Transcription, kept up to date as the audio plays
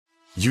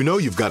You know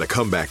you've got a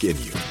comeback in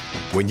you.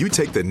 When you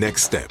take the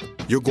next step,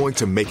 you're going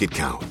to make it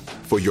count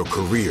for your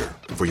career,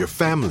 for your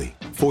family,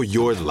 for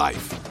your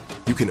life.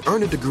 You can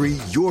earn a degree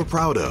you're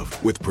proud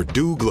of with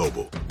Purdue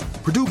Global.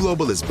 Purdue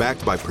Global is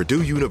backed by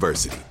Purdue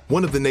University,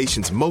 one of the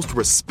nation's most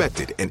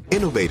respected and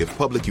innovative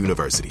public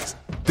universities.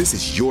 This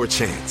is your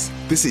chance.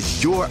 This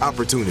is your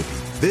opportunity.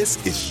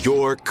 This is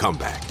your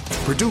comeback.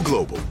 Purdue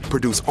Global,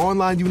 Purdue's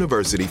online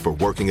university for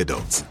working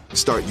adults.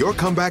 Start your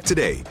comeback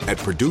today at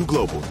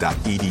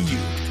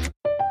purdueglobal.edu.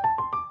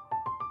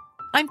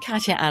 I'm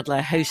Katya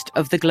Adler, host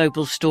of The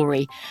Global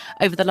Story.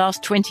 Over the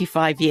last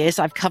 25 years,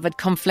 I've covered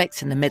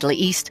conflicts in the Middle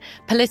East,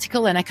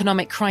 political and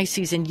economic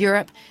crises in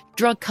Europe,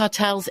 drug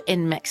cartels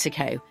in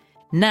Mexico.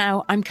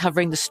 Now I'm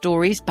covering the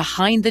stories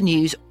behind the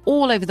news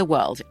all over the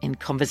world in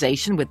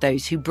conversation with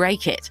those who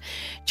break it.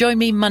 Join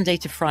me Monday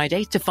to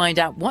Friday to find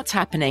out what's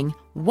happening,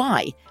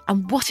 why,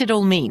 and what it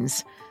all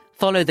means.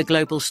 Follow The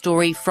Global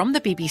Story from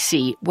the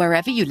BBC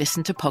wherever you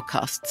listen to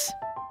podcasts.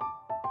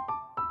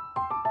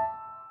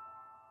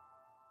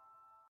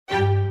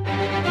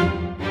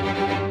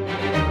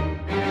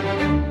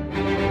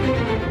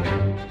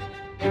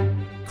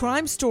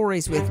 Crime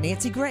Stories with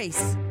Nancy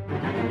Grace.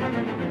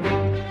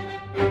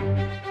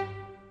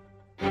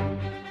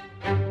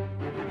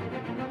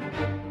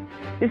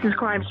 This is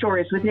Crime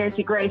Stories with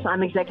Nancy Grace.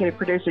 I'm executive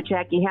producer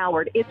Jackie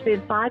Howard. It's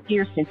been 5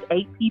 years since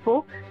 8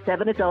 people,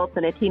 7 adults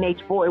and a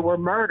teenage boy were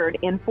murdered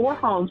in 4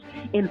 homes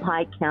in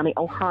Pike County,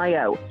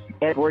 Ohio.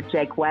 Edward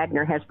Jake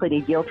Wagner has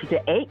pleaded guilty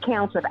to 8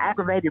 counts of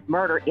aggravated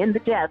murder in the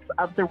deaths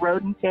of the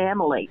Roden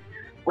family.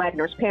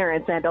 Wagner's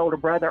parents and older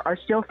brother are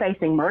still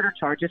facing murder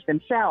charges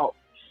themselves.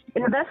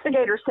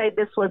 Investigators say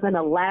this was an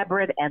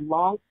elaborate and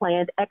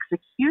long-planned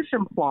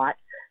execution plot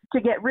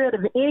to get rid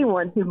of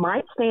anyone who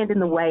might stand in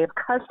the way of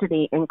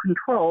custody and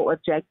control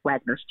of Jake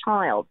Wagner's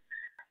child.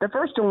 The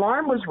first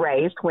alarm was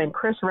raised when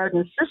Chris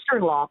Roden's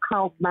sister-in-law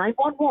called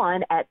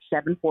 911 at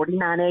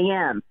 7:49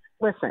 a.m.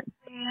 Listen.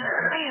 What's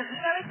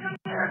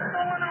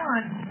going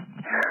on?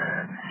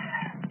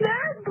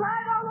 There's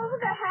blood all over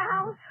the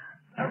house.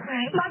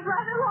 Okay. My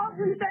brother-in-law's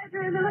in the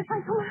bedroom and I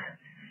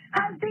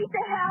beat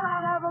the hell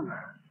out of him.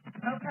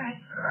 Okay.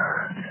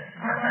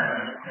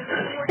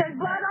 There's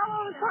blood all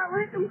over the front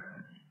room.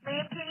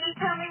 Ma'am, can you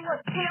tell me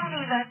what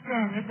county that's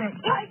in? Is it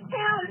Pike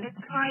County? It's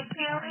Pike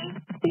County?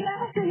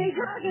 Yes, and he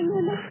drugged him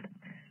in the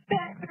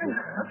bedroom.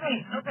 Okay.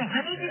 I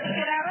need you to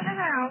get out of the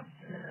house.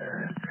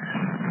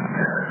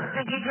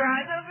 Did you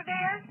drive over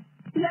there?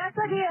 Yes,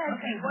 I did.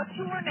 Okay, what's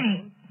your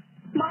name?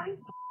 Mine.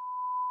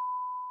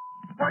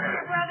 What's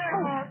your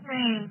brother-in-law's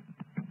name?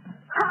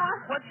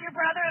 Huh? What's your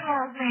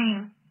brother-in-law's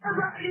name?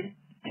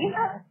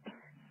 Yeah.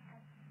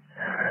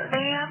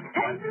 Ma'am?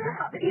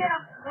 Yeah.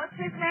 What's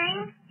his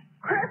name?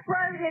 Chris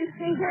Roden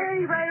and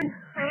Gary Roden.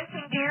 Chris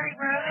and Gary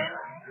Roden?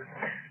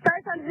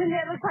 Both of them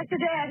that looks like they're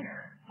dead.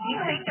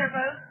 You think they're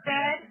both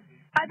dead?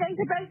 I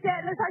think they're both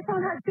dead. Looks like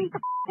someone has beat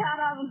the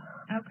out of them.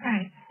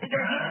 Okay. Is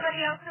there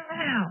anybody else in the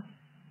house?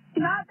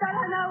 Not that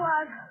I know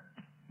of.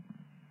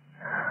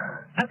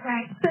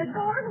 Okay. The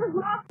door was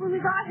locked when we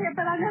got here,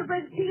 but I know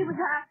where the key was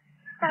at.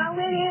 And I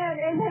went in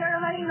and they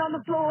were laying on the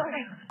floor.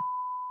 Okay.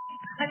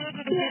 I need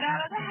you to get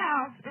out of the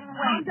house and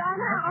wait. I'm done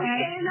now. Okay.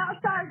 I'm standing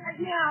outside right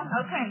now.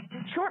 Okay.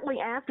 Shortly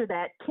after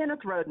that,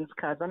 Kenneth Roden's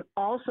cousin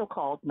also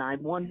called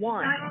 911.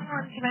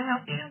 911, can I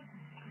help you?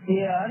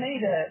 Yeah, I need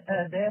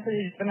a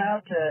deputy to come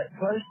out to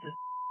close to.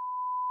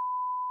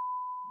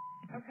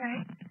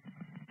 Okay.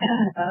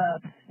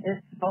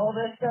 It's all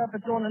this stuff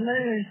that's on the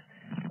news.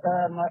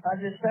 I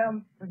just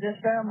found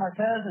my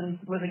cousin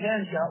with a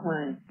gunshot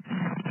wound.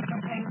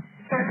 Okay.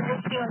 Sir,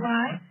 is she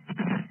alive?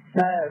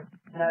 No.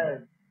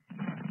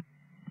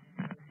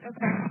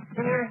 Okay.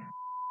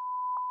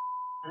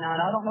 No,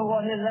 and I don't know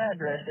what his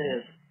address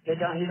is. You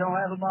don't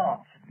have a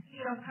box.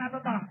 You don't have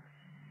a box.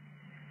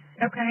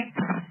 Okay.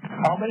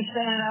 I'll be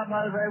standing out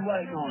by the road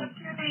waiting on him.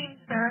 What's your name,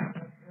 sir?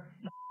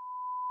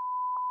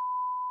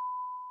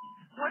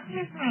 What's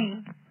his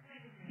name?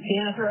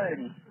 Kenneth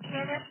Roden.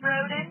 Kenneth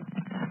Roden?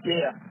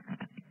 Yeah.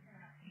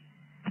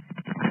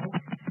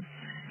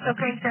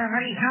 Okay, sir.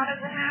 Are you out of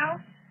the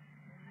house?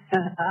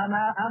 I'm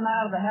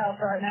out of the house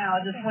right now.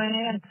 I just went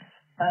in,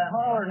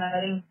 hollering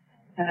at him,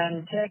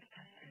 and checked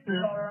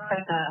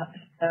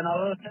and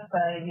I looked up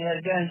at him. He had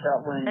a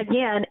gunshot wound.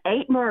 Again,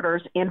 8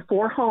 murders in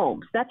 4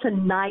 homes. That's a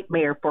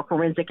nightmare for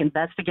forensic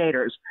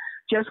investigators.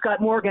 Joe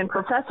Scott Morgan,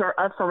 professor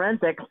of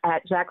forensics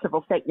at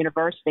Jacksonville State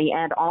University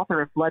and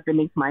author of Blood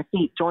Beneath My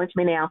Feet, joins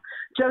me now.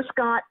 Joe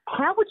Scott,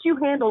 how would you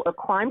handle a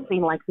crime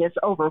scene like this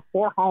over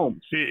 4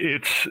 homes?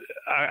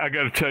 I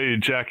got to tell you,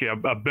 Jackie,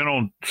 I've been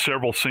on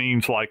several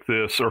scenes like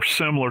this or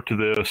similar to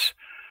this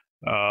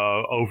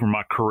over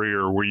my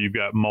career where you've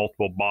got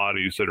multiple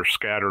bodies that are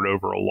scattered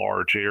over a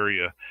large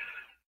area.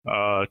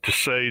 To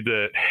say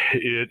that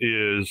it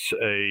is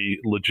a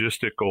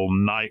logistical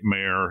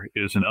nightmare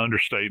is an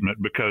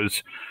understatement,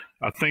 because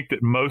I think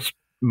that most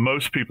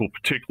people,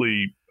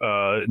 particularly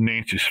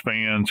Nancy's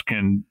fans,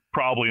 can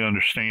probably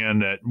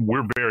understand that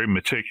we're very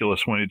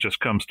meticulous when it just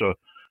comes to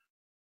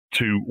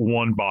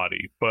one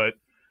body. But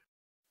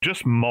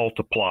just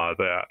multiply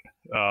that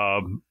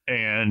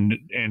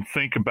and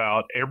think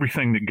about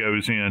everything that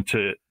goes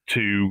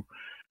into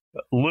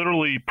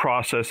literally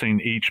processing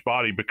each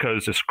body,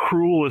 because as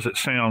cruel as it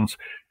sounds,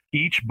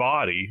 each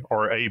body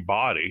or a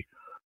body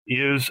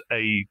is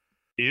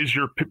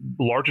your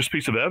largest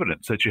piece of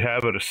evidence that you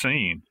have at a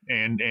scene.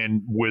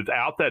 And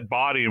without that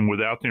body and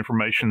without the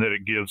information that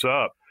it gives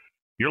up,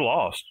 you're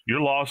lost.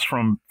 You're lost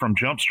from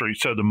Jump Street.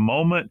 So the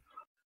moment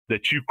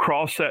that you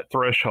cross that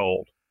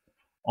threshold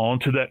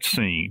onto that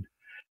scene,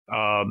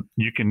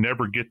 you can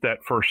never get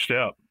that first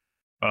step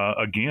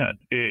again.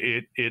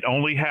 It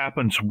only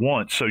happens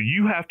once. So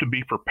you have to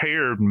be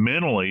prepared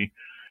mentally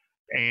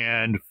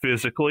and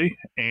physically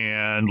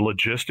and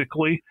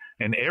logistically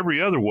and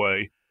every other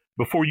way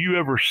before you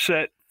ever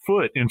set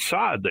foot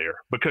inside there,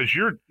 because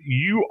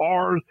you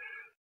are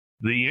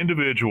the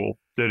individual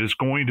that is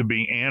going to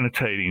be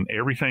annotating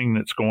everything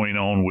that's going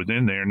on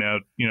within there. Now,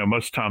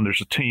 most of the time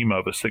there's a team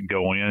of us that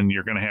go in.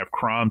 You're going to have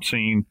crime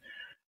scene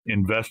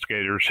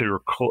investigators who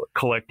are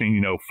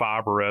collecting,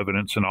 fiber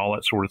evidence and all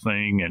that sort of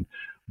thing, and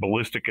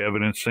ballistic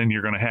evidence. Then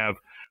you're going to have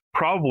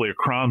probably a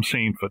crime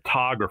scene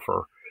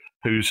photographer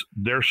whose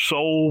their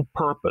sole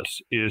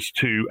purpose is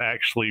to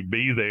actually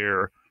be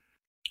there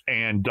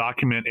and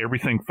document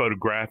everything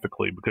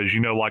photographically, because,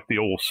 like the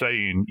old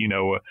saying,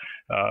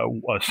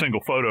 a single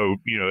photo,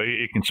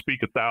 it can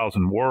speak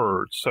 1,000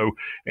 words. So,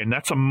 and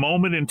that's a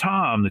moment in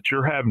time that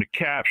you're having to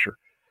capture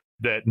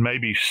that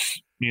maybe,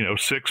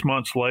 6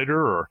 months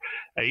later or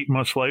 8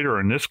 months later, or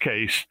in this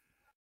case,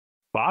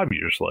 5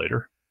 years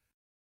later,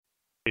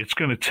 it's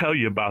going to tell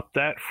you about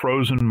that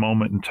frozen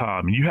moment in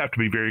time. And you have to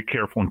be very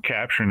careful in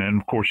capturing it.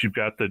 And of course, you've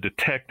got the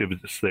detective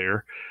that's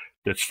there.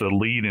 That's the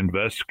lead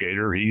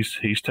investigator.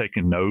 He's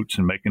taking notes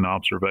and making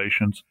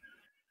observations.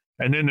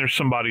 And then there's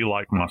somebody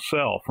like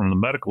myself from the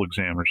medical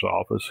examiner's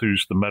office,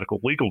 who's the medical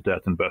legal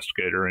death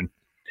investigator. And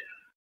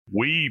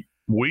we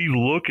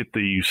look at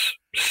these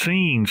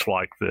scenes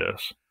like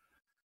this,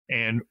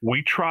 and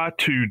we try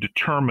to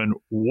determine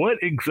what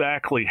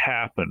exactly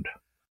happened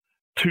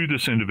to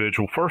this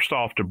individual, first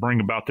off, to bring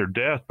about their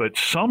death. But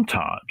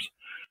sometimes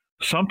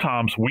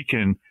we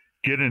can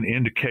get an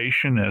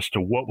indication as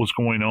to what was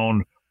going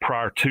on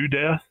prior to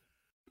death,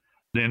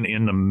 then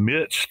in the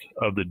midst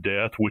of the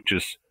death, which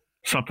is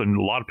something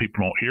a lot of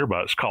people don't hear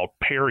about. It's called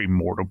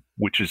perimortem,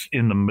 which is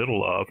in the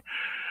middle of.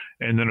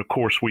 And then, of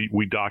course,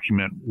 we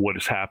document what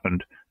has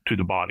happened to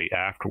the body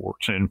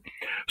afterwards. And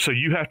so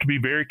you have to be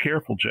very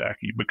careful,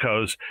 Jackie,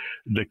 because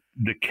the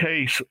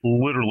case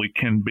literally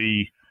can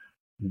be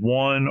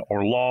won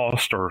or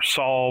lost or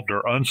solved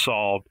or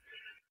unsolved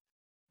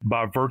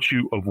by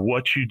virtue of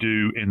what you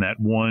do in that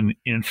one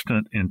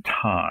instant in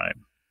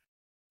time.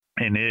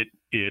 And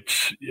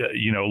it's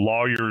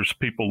lawyers,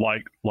 people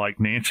like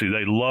Nancy,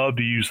 they love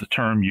to use the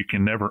term, you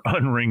can never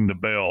unring the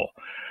bell.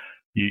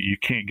 You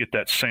can't get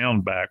that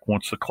sound back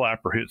once the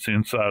clapper hits the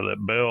inside of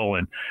that bell.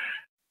 And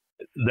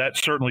that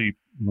certainly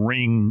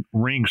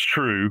rings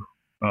true,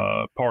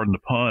 pardon the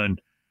pun,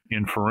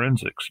 in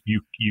forensics.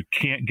 You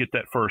can't get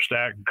that first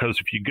act, because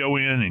if you go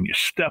in and you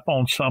step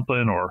on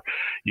something or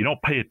you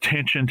don't pay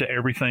attention to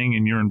everything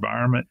in your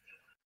environment,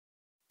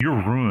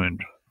 you're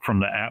ruined from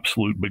the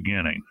absolute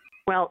beginning.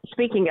 Well,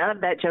 speaking of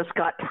that, Joe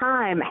Scott,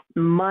 time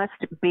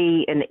must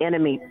be an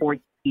enemy for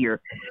you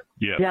here.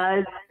 Yes.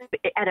 Does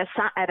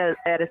at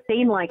a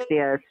scene like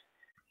this,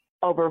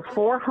 over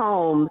 4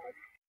 homes,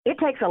 it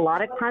takes a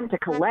lot of time to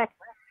collect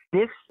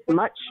this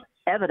much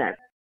evidence.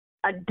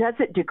 Does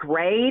it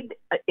degrade?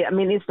 I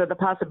mean, is there the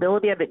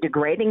possibility of it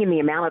degrading in the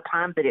amount of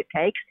time that it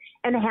takes?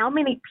 And how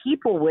many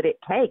people would it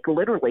take,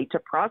 literally, to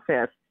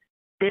process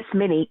this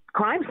many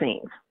crime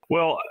scenes?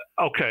 Well,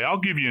 okay,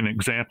 I'll give you an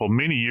example.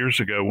 Many years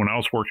ago, when I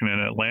was working in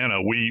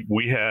Atlanta,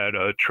 we had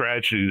a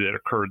tragedy that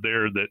occurred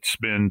there that's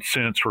been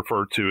since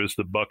referred to as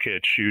the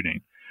Buckhead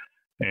shooting.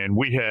 And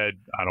we had,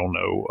 I don't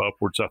know,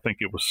 upwards, I think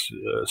it was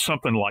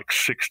something like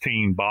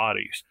 16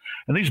 bodies.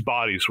 And these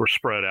bodies were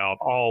spread out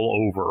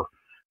all over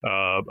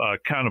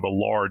kind of a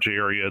large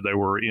area. They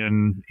were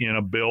in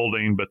a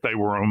building, but they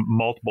were on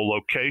multiple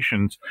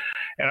locations.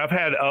 And I've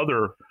had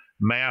other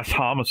mass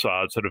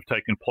homicides that have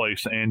taken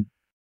place. And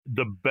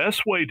the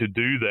best way to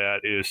do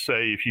that is,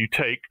 say, if you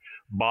take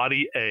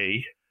body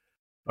A,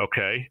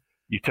 okay,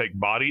 you take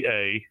body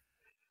A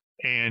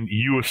and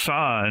you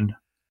assign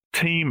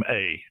team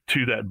A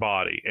to that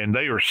body, and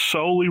they are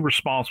solely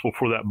responsible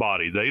for that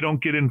body. They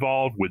don't get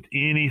involved with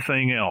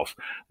anything else.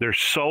 Their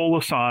sole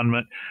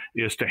assignment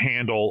is to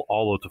handle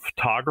all of the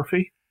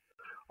photography,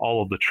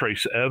 all of the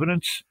trace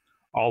evidence,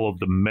 all of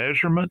the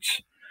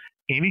measurements,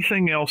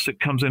 anything else that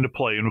comes into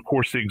play, and of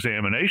course the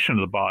examination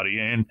of the body.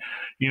 And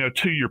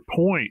to your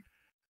point,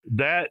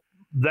 that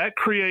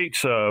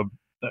creates a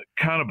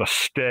kind of a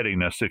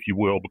steadiness, if you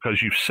will,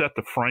 because you've set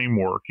the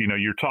framework.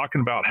 You're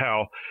talking about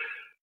how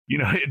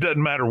it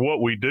doesn't matter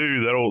what we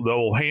do, the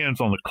old hands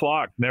on the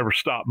clock never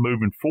stop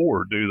moving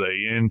forward, do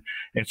they? And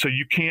so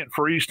you can't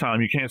freeze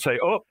time. You can't say,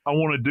 oh, I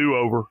want a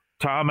do-over,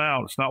 time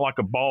out. It's not like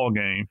a ball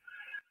game.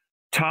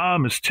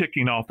 Time is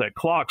ticking off that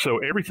clock. So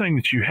everything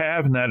that you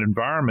have in that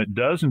environment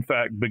does, in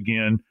fact,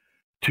 begin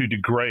to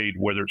degrade,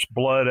 whether it's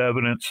blood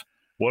evidence.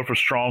 What if a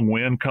strong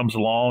wind comes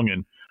along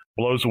and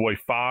blows away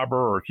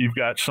fiber, or if you've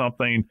got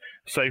something,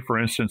 say, for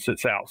instance,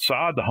 that's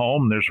outside the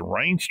home, and there's a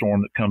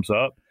rainstorm that comes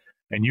up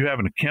and you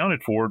haven't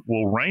accounted for it.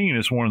 Well, rain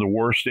is one of the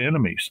worst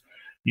enemies,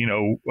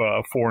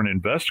 for an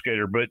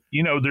investigator. But,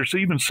 there's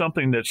even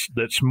something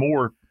that's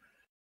more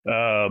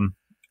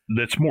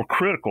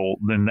critical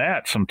than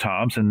that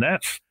sometimes, and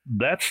that's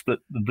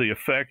the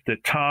effect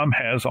that time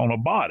has on a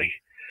body.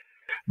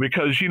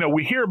 Because,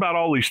 we hear about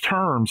all these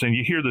terms, and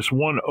you hear this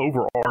one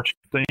overarching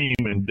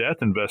theme in death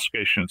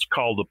investigations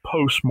called the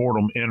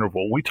postmortem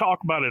interval. We talk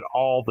about it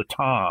all the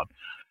time.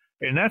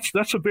 And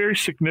that's a very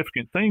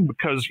significant thing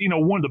because,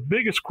 one of the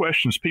biggest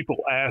questions people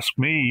ask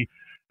me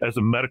as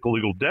a medical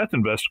legal death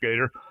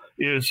investigator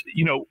is,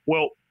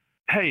 well,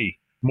 hey,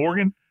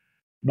 Morgan,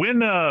 when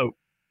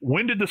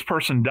did this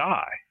person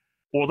die?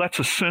 Well, that's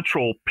a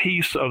central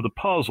piece of the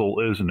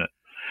puzzle, isn't it?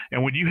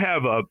 And when you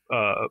have a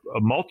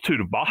multitude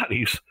of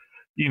bodies,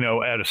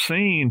 at a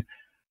scene,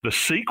 the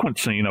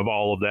sequencing of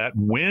all of that,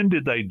 when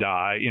did they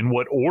die? In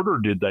what order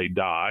did they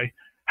die?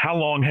 How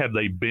long have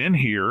they been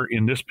here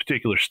in this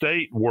particular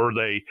state? Were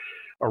they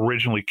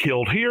originally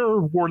killed here,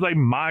 or were they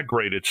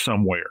migrated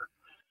somewhere?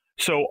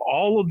 So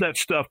all of that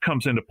stuff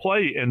comes into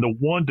play, and the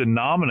one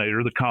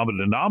denominator, the common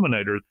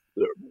denominator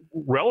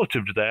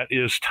relative to that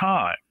is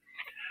time.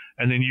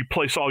 And then you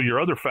place all your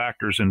other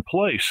factors in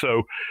place.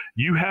 So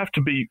you have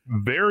to be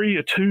very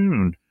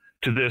attuned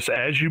to this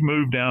as you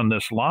move down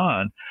this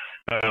line.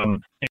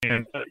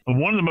 And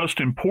one of the most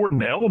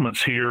important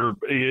elements here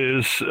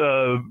is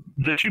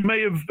that you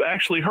may have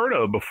actually heard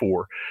of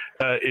before.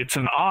 It's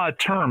an odd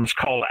term. It's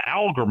called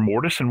algor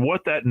mortis. And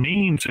what that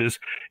means is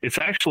it's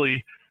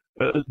actually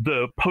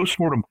the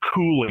postmortem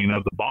cooling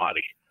of the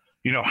body.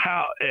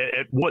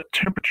 At what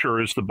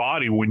temperature is the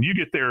body when you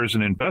get there as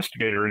an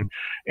investigator?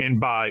 And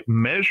by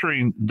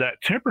measuring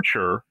that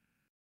temperature,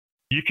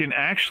 you can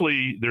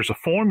actually, there's a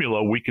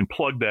formula we can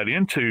plug that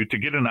into to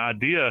get an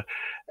idea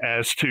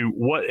as to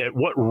at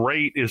what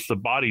rate is the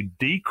body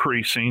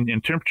decreasing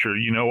in temperature.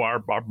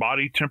 Our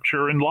body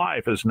temperature in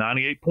life is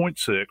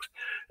 98.6,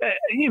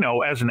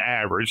 as an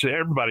average.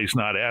 Everybody's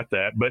not at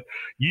that, but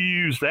you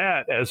use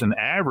that as an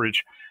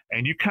average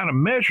and you kind of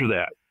measure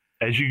that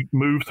as you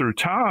move through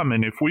time.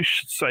 And if we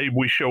say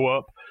we show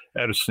up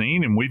at a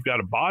scene and we've got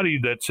a body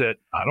that's at,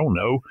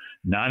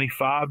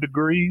 95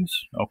 degrees,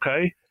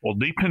 okay? Well,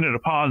 depending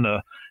upon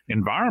the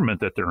environment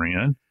that they're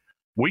in,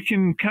 we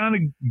can kind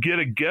of get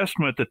a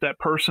guesstimate that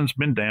person's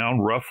been down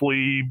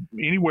roughly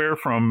anywhere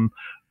from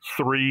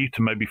 3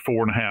 to maybe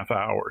 4.5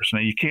 hours. Now,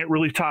 you can't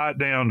really tie it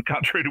down,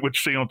 contrary to what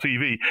you see on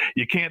TV.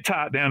 You can't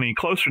tie it down any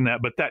closer than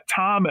that, but that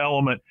time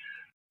element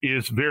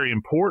is very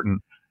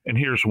important, and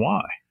here's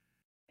why.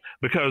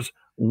 Because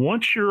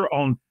once you're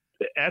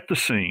at the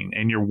scene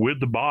and you're with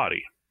the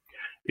body,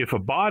 if a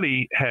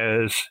body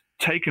has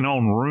taken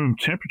on room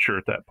temperature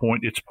at that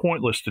point, it's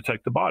pointless to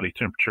take the body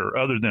temperature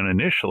other than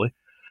initially,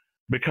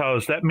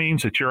 because that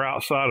means that you're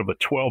outside of a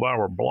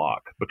 12-hour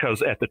block.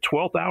 Because at the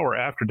 12th hour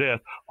after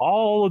death,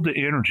 all of the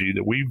energy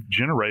that we've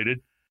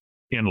generated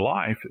in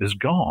life is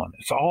gone.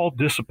 It's all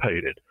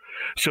dissipated.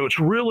 So it's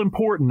real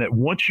important that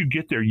once you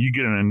get there, you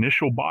get an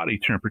initial body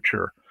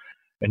temperature.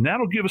 And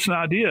that'll give us an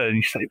idea. And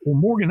you say, well,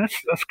 Morgan,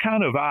 that's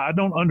kind of, I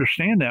don't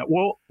understand that.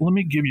 Well, let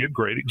me give you a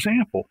great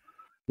example.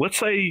 Let's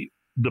say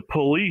the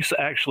police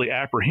actually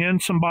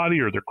apprehend somebody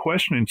or they're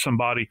questioning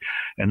somebody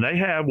and they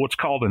have what's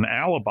called an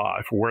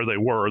alibi for where they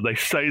were. They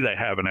say they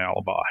have an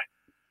alibi.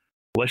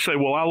 They say,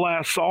 well, I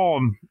last saw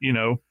them,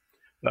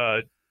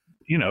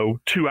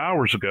 2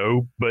 hours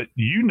ago, but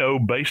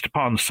based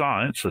upon the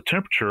science, the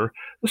temperature,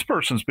 this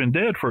person's been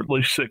dead for at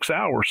least 6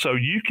 hours. So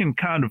you can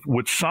kind of,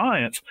 with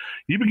science,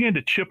 you begin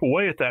to chip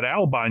away at that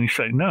alibi and you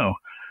say, no,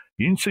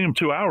 you didn't see them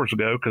 2 hours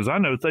ago because I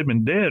know that they've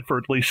been dead for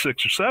at least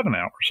 6 or 7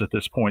 hours at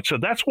this point. So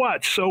that's why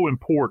it's so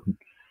important.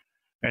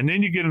 And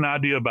then you get an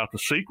idea about the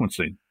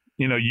sequencing.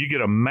 You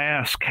get a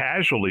mass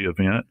casualty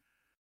event,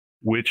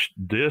 which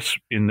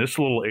in this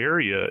little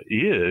area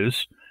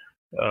is,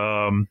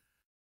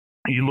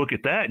 you look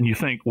at that and you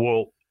think,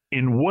 well,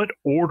 in what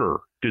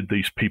order did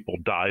these people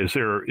die? Is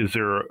there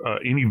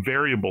any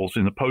variables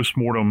in the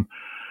postmortem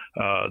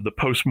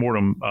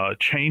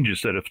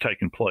changes that have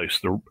taken place?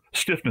 The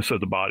stiffness of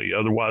the body,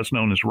 otherwise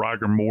known as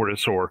rigor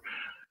mortis or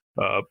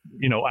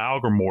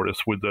algor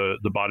mortis with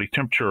the body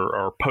temperature,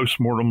 or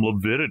postmortem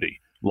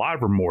lividity,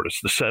 livor mortis,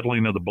 the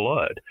settling of the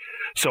blood.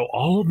 So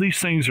all of these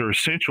things are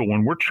essential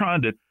when we're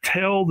trying to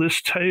tell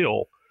this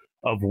tale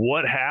of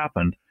what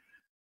happened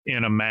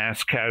in a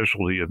mass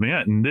casualty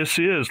event. And this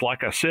is,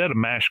 like I said, a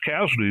mass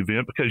casualty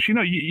event because,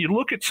 you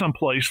look at some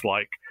place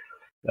like,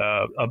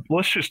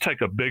 let's just take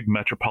a big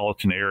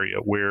metropolitan area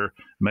where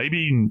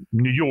maybe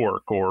New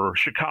York or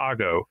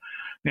Chicago.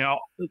 Now,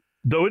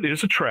 though it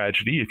is a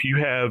tragedy, if you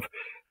have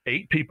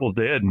 8 people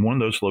dead in one of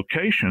those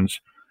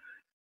locations,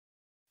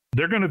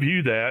 they're going to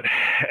view that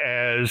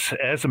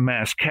as a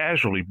mass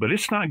casualty, but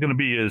it's not going to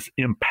be as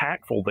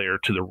impactful there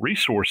to the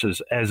resources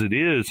as it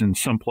is in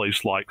some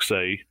place like,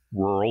 say,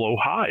 rural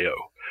Ohio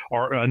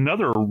or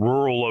another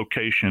rural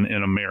location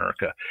in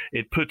America.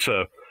 It puts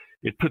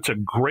a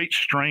great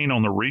strain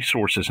on the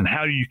resources and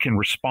how you can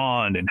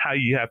respond and how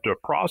you have to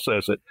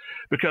process it,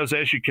 because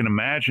as you can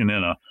imagine,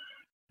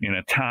 in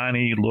a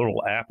tiny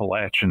little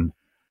Appalachian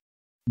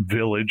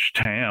village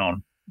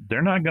town,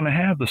 they're not going to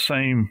have the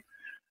same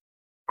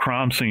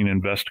crime scene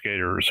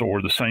investigators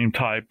or the same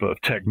type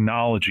of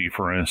technology,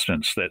 for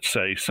instance, that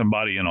say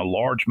somebody in a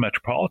large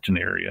metropolitan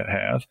area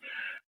has.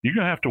 You're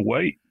going to have to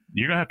wait.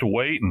 You're going to have to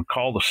wait and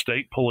call the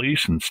state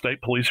police, and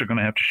state police are going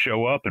to have to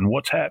show up. And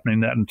what's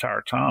happening that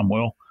entire time?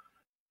 Well,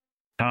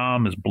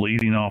 time is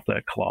bleeding off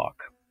that clock.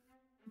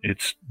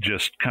 It's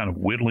just kind of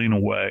whittling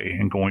away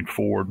and going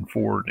forward and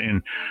forward.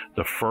 And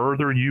the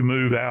further you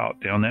move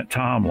out down that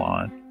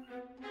timeline,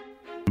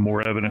 the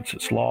more evidence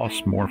is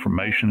lost, more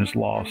information is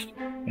lost.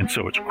 And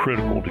so it's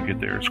critical to get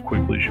there as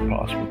quickly as you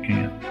possibly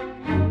can.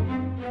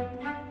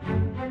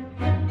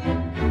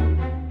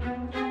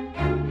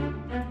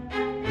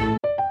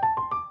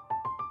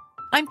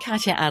 I'm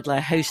Katya Adler,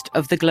 host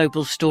of The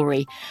Global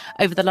Story.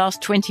 Over the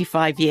last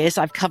 25 years,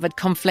 I've covered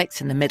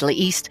conflicts in the Middle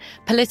East,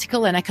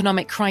 political and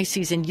economic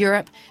crises in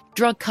Europe,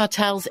 drug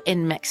cartels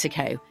in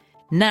Mexico.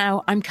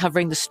 Now I'm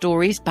covering the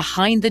stories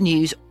behind the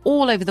news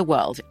all over the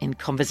world in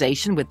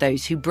conversation with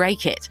those who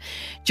break it.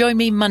 Join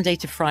me Monday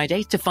to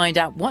Friday to find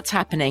out what's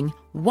happening,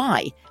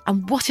 why,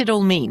 and what it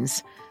all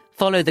means.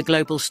 Follow The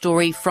Global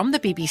Story from the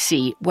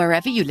BBC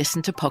wherever you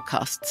listen to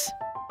podcasts.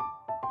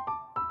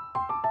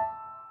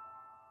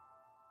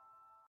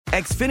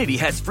 Xfinity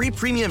has free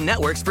premium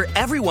networks for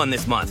everyone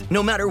this month,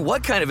 no matter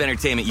what kind of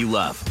entertainment you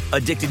love.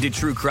 Addicted to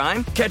true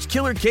crime? Catch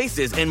killer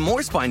cases and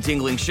more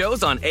spine-tingling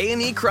shows on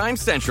A&E Crime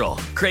Central.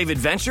 Crave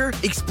adventure?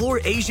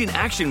 Explore Asian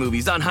action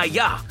movies on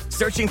Hi-YAH.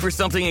 Searching for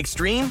something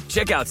extreme?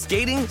 Check out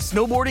skating,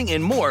 snowboarding,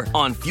 and more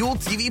on Fuel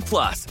TV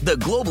Plus, the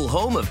global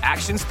home of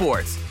action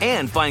sports.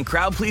 And find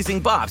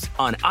crowd-pleasing bops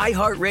on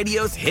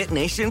iHeartRadio's Hit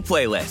Nation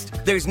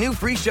playlist. There's new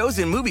free shows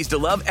and movies to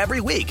love every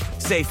week.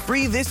 Say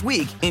free this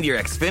week in your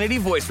Xfinity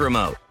voice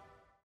remote.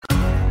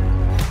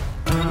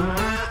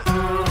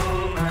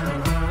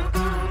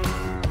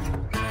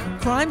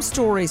 Crime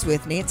Stories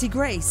with Nancy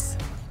Grace.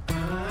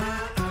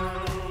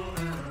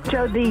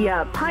 Joe,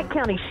 the Pike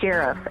County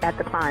Sheriff at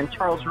the time,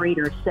 Charles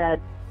Reeder,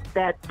 said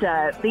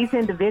that these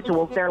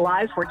individuals, their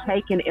lives were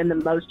taken in the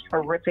most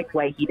horrific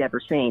way he'd ever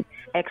seen,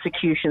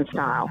 execution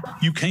style.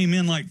 You came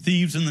in like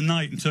thieves in the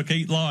night and took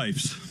 8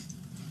 lives,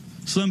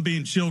 some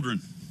being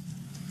children.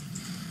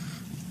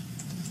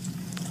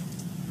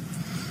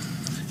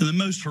 In the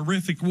most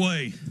horrific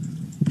way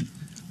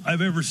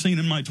I've ever seen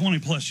in my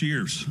 20-plus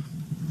years.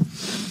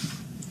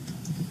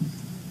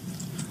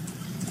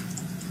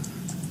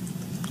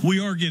 We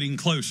are getting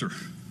closer.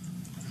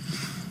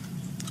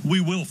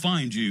 We will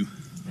find you.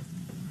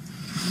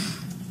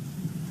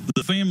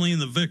 The family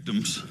and the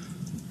victims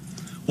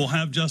will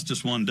have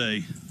justice one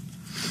day.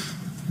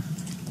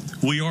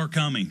 We are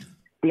coming.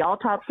 The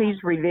autopsies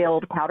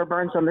revealed powder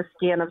burns on the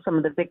skin of some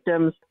of the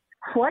victims.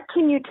 What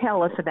can you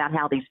tell us about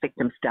how these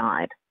victims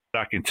died?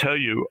 I can tell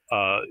you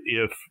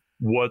if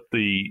what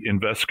the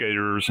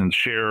investigators and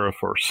sheriff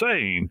are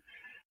saying,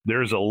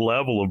 there's a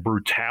level of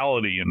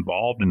brutality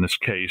involved in this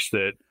case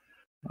that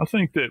I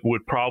think that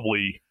would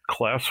probably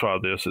classify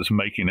this as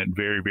making it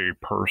very, very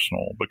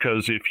personal.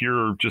 Because if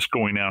you're just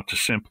going out to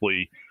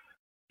simply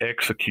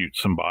execute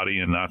somebody,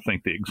 and I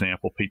think the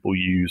example people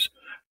use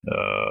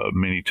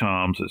many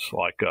times is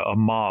like a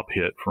mob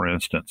hit, for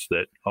instance,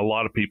 that a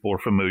lot of people are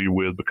familiar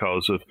with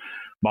because of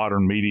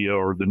modern media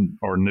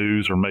or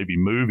news or maybe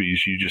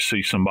movies. You just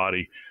see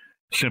somebody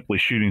simply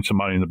shooting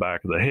somebody in the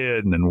back of the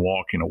head and then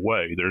walking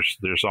away.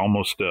 There's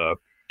almost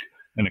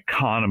an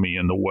economy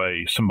in the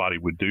way somebody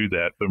would do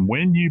that. But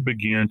when you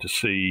begin to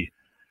see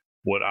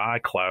what I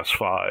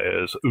classify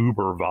as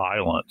uber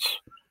violence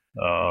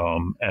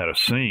at a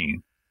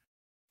scene,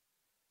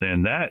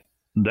 then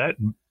that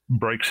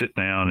breaks it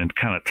down and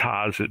kind of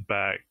ties it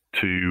back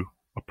to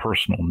a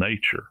personal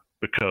nature.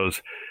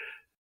 Because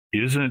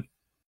isn't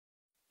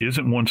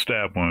one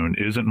stab wound,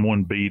 isn't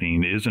one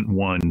beating, isn't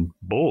one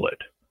bullet,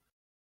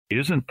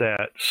 isn't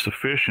that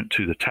sufficient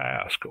to the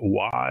task?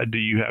 Why do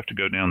you have to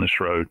go down this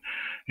road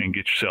and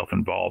get yourself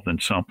involved in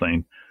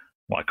something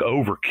like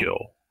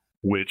overkill,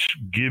 which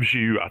gives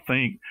you, I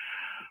think,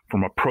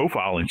 from a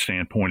profiling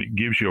standpoint, it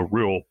gives you a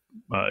real,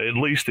 at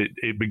least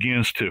it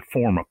begins to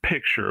form a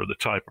picture of the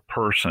type of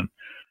person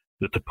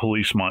that the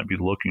police might be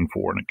looking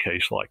for in a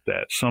case like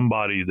that.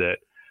 Somebody that,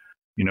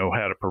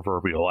 had a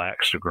proverbial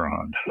axe to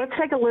grind. Let's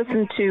take a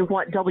listen to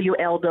what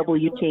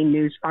WLWT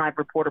News 5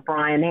 reporter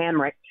Brian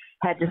Hamrick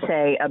had to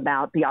say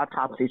about the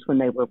autopsies when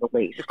they were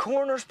released. The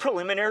coroner's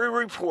preliminary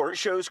report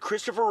shows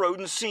Christopher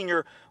Rhoden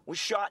Sr. was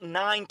shot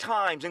 9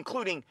 times,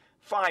 including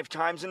 5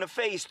 times in the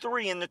face,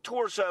 3 in the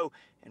torso,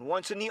 and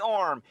once in the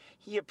arm.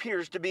 He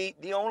appears to be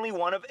the only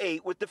one of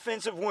 8 with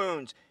defensive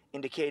wounds,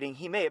 indicating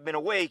he may have been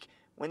awake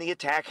when the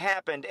attack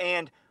happened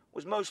and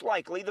was most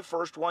likely the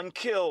first one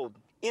killed.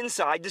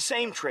 Inside the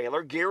same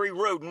trailer, Gary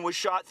Rhoden was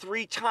shot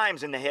 3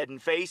 times in the head and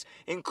face,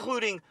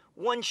 including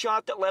one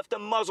shot that left a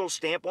muzzle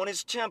stamp on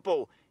his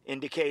temple,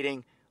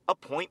 indicating a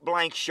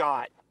point-blank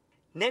shot.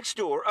 Next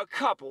door, a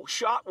couple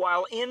shot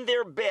while in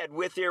their bed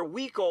with their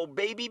week-old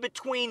baby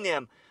between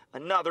them.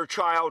 Another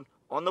child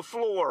on the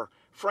floor.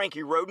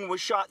 Frankie Roden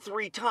was shot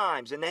 3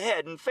 times in the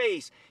head and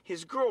face.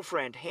 His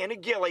girlfriend, Hannah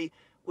Gilley,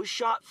 was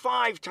shot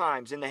 5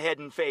 times in the head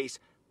and face.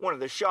 One of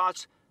the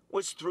shots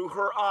was through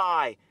her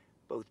eye.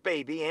 Both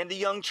baby and the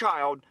young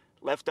child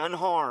left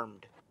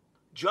unharmed.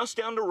 Just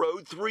down the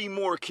road, 3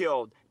 more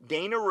killed.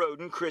 Dana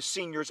Roden, Chris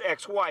Sr.'s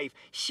ex-wife,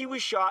 she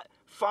was shot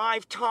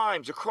 5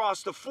 times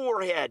across the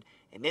forehead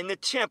and in the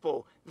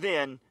temple,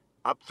 then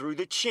up through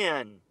the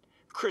chin.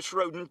 Chris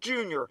Roden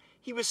Jr.,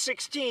 he was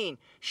 16,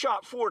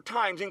 shot 4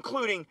 times,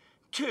 including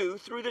 2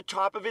 through the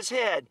top of his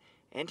head.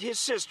 And his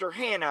sister,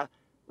 Hannah,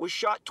 was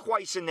shot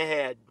twice in the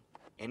head.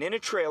 And in a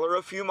trailer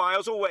a few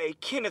miles away,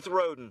 Kenneth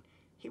Roden,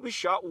 he was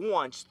shot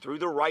once through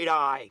the right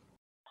eye.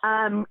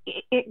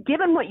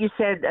 Given what you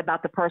said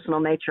about the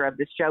personal nature of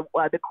this show,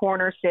 the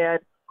coroner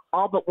said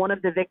all but one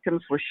of the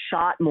victims was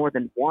shot more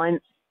than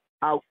once.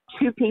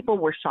 2 people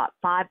were shot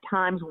 5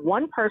 times.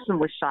 1 person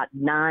was shot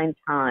 9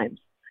 times.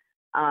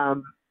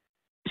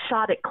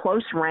 Shot at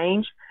close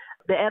range.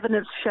 The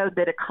evidence showed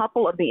that a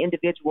couple of the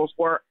individuals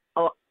were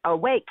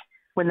awake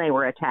when they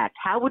were attacked.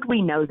 How would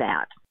we know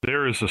that?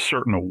 There is a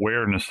certain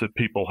awareness that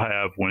people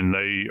have when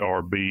they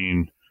are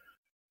being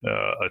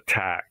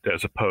attacked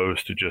as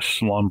opposed to just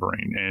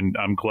slumbering. And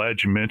I'm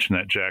glad you mentioned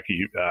that,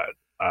 Jackie.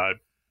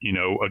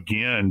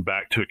 Again,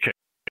 back to a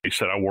case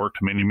that I worked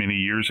many, many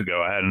years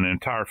ago. I had an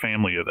entire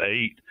family of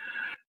 8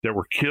 that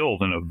were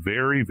killed in a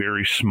very,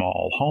 very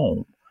small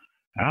home.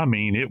 I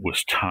mean, it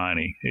was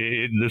tiny.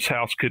 This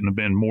house couldn't have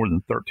been more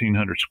than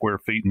 1,300 square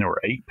feet, and there were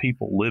 8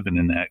 people living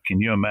in that. Can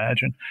you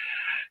imagine?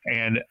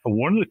 And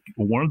one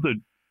of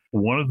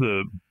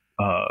the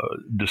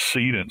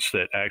decedents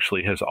that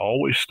actually has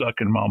always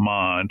stuck in my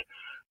mind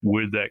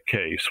with that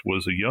case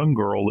was a young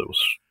girl that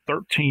was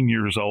 13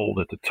 years old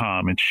at the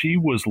time, and she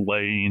was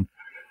laying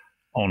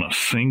on a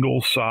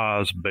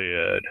single-size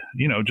bed.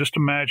 Just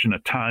imagine a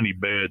tiny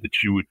bed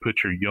that you would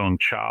put your young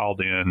child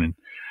in, and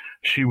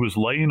she was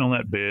laying on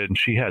that bed, and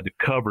she had the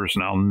covers,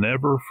 and I'll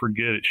never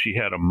forget it. She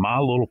had a My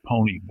Little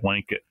Pony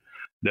blanket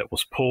that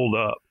was pulled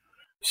up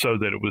so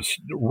that it was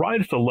right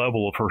at the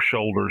level of her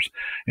shoulders.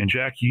 And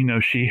Jack,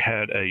 she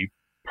had a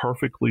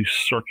perfectly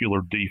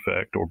circular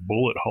defect or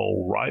bullet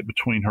hole right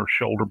between her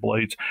shoulder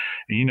blades.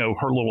 And,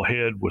 her little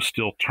head was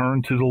still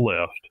turned to the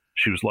left.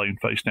 She was laying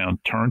face down,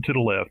 turned to the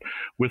left,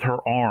 with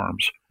her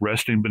arms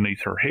resting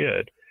beneath her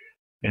head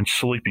and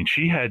sleeping.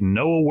 She had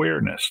no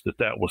awareness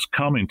that was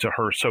coming to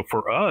her. So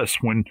for us,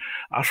 when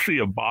I see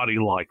a body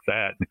like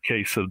that, in the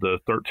case of the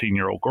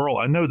 13-year-old girl,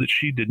 I know that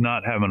she did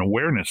not have an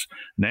awareness.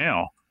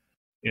 Now,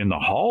 in the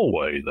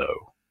hallway,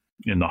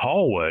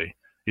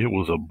 it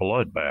was a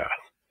bloodbath.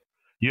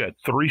 You had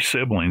 3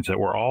 siblings that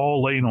were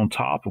all laying on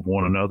top of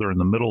one another in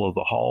the middle of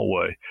the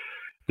hallway.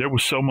 There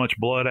was so much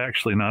blood,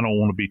 actually, and I don't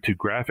want to be too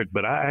graphic,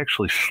 but I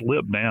actually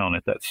slipped down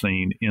at that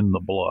scene in the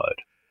blood.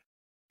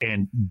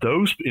 And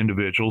those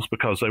individuals,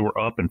 because they were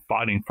up and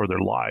fighting for their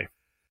life,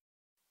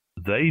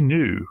 they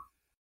knew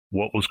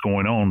what was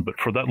going on. But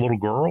for that little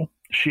girl,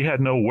 she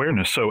had no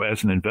awareness. So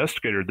as an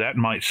investigator, that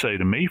might say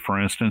to me, for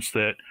instance,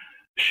 that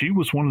she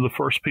was one of the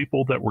first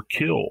people that were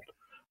killed.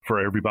 For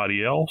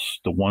everybody else,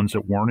 the ones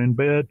that weren't in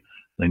bed,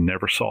 they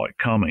never saw it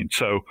coming.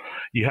 So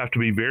you have to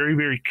be very,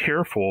 very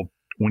careful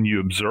when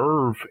you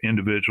observe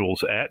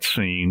individuals at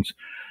scenes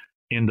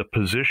in the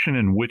position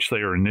in which they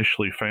are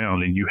initially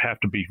found. And you have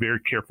to be very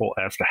careful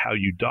as to how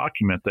you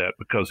document that,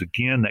 because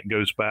again, that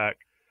goes back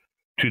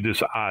to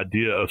this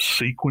idea of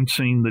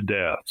sequencing the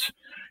deaths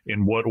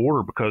in what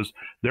order, because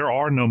there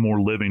are no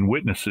more living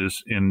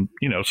witnesses in,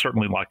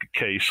 certainly like a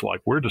case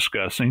like we're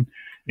discussing.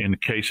 In the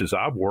cases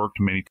I've worked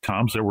many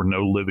times, there were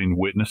no living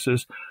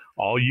witnesses.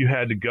 All you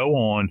had to go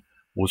on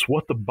was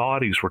what the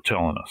bodies were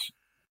telling us.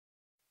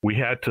 We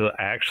had to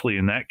actually,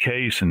 in that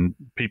case, and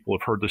people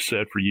have heard this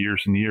said for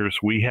years and years,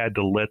 we had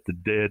to let the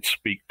dead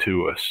speak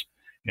to us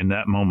in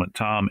that moment in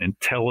time and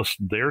tell us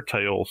their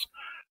tales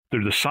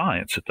through the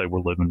science that they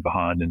were living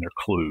behind and their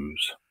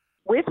clues.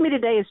 With me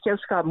today is Joe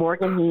Scott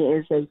Morgan. He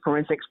is a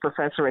forensics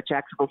professor at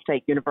Jacksonville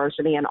State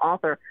University and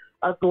author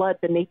of Blood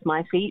Beneath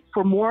My Feet.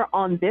 For more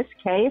on this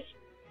case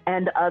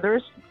and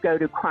others, go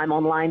to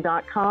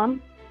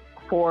crimeonline.com.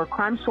 For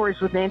Crime Stories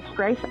with Nancy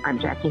Grace, I'm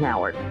Jackie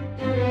Howard.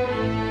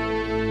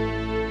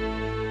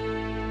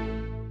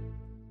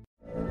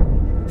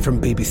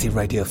 From BBC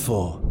Radio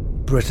 4,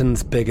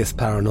 Britain's biggest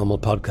paranormal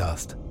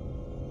podcast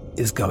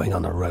is going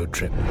on a road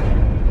trip.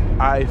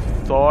 I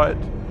thought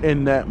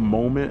in that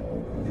moment,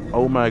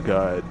 oh my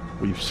God,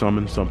 we've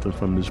summoned something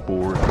from this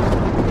board.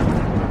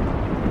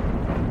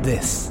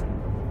 This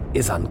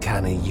is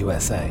Uncanny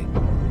USA.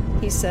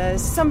 He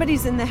says,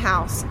 somebody's in the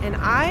house, and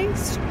I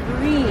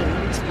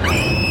screamed.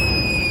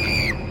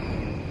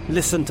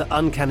 Listen to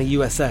Uncanny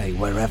USA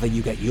wherever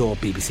you get your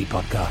BBC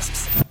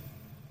podcasts,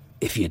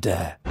 if you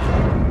dare.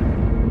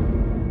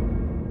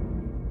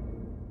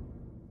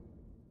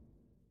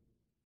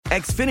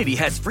 Xfinity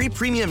has free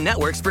premium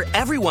networks for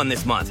everyone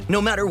this month,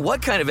 no matter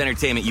what kind of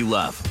entertainment you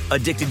love.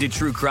 Addicted to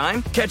true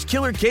crime? Catch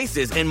killer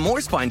cases and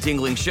more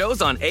spine-tingling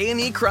shows on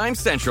A&E Crime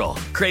Central.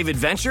 Crave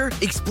adventure?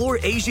 Explore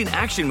Asian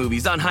action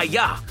movies on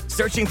Hi-YAH.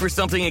 Searching for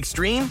something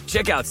extreme?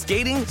 Check out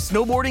skating,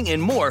 snowboarding,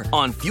 and more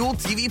on Fuel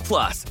TV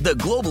Plus, the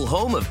global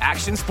home of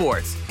action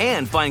sports.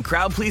 And find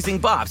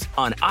crowd-pleasing bops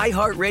on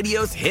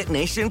iHeartRadio's Hit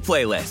Nation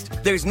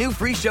playlist. There's new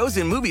free shows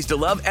and movies to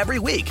love every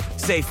week.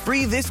 Say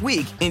free this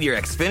week in your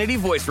Xfinity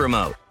voice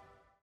remote.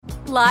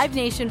 Live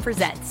Nation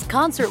presents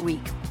Concert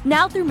Week.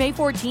 Now through May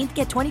 14th,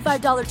 get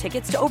 $25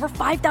 tickets to over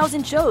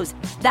 5,000 shows.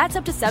 That's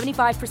up to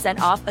 75%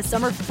 off a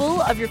summer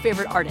full of your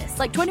favorite artists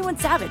like 21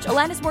 Savage,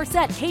 Alanis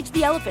Morissette, Cage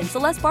the Elephant,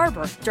 Celeste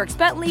Barber, Dierks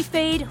Bentley,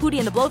 Fade, Hootie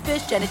and the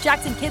Blowfish, Janet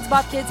Jackson, Kidz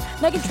Bop Kids,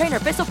 Meghan Trainor,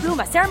 Peso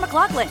Pluma, Sarah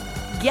McLachlan.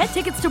 Get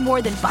tickets to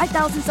more than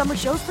 5,000 summer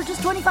shows for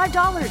just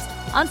 $25.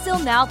 Until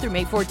now through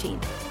May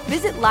 14th.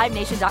 Visit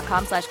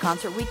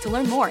LiveNation.com/Concert Week to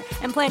learn more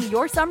and plan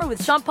your summer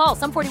with Sean Paul,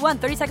 Sum 41,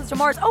 30 Seconds to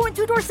Mars, and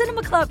Two Door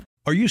Cinema Club.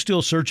 Are you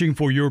still searching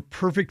for your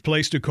perfect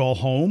place to call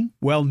home?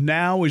 Well,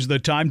 now is the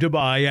time to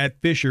buy at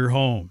Fisher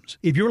Homes.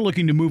 If you're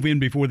looking to move in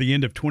before the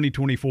end of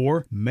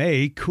 2024,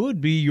 May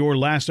could be your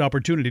last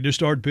opportunity to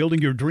start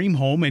building your dream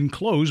home and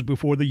close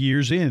before the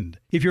year's end.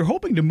 If you're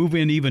hoping to move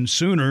in even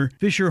sooner,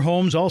 Fisher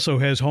Homes also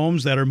has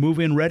homes that are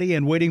move-in ready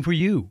and waiting for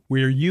you,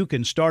 where you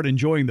can start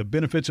enjoying the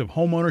benefits of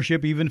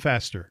homeownership even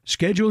faster.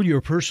 Schedule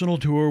your personal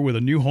tour with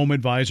a new home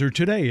advisor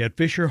today at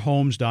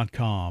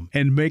FisherHomes.com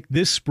and make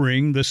this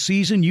spring the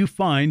season you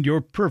find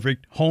your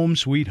perfect home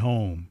sweet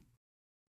home.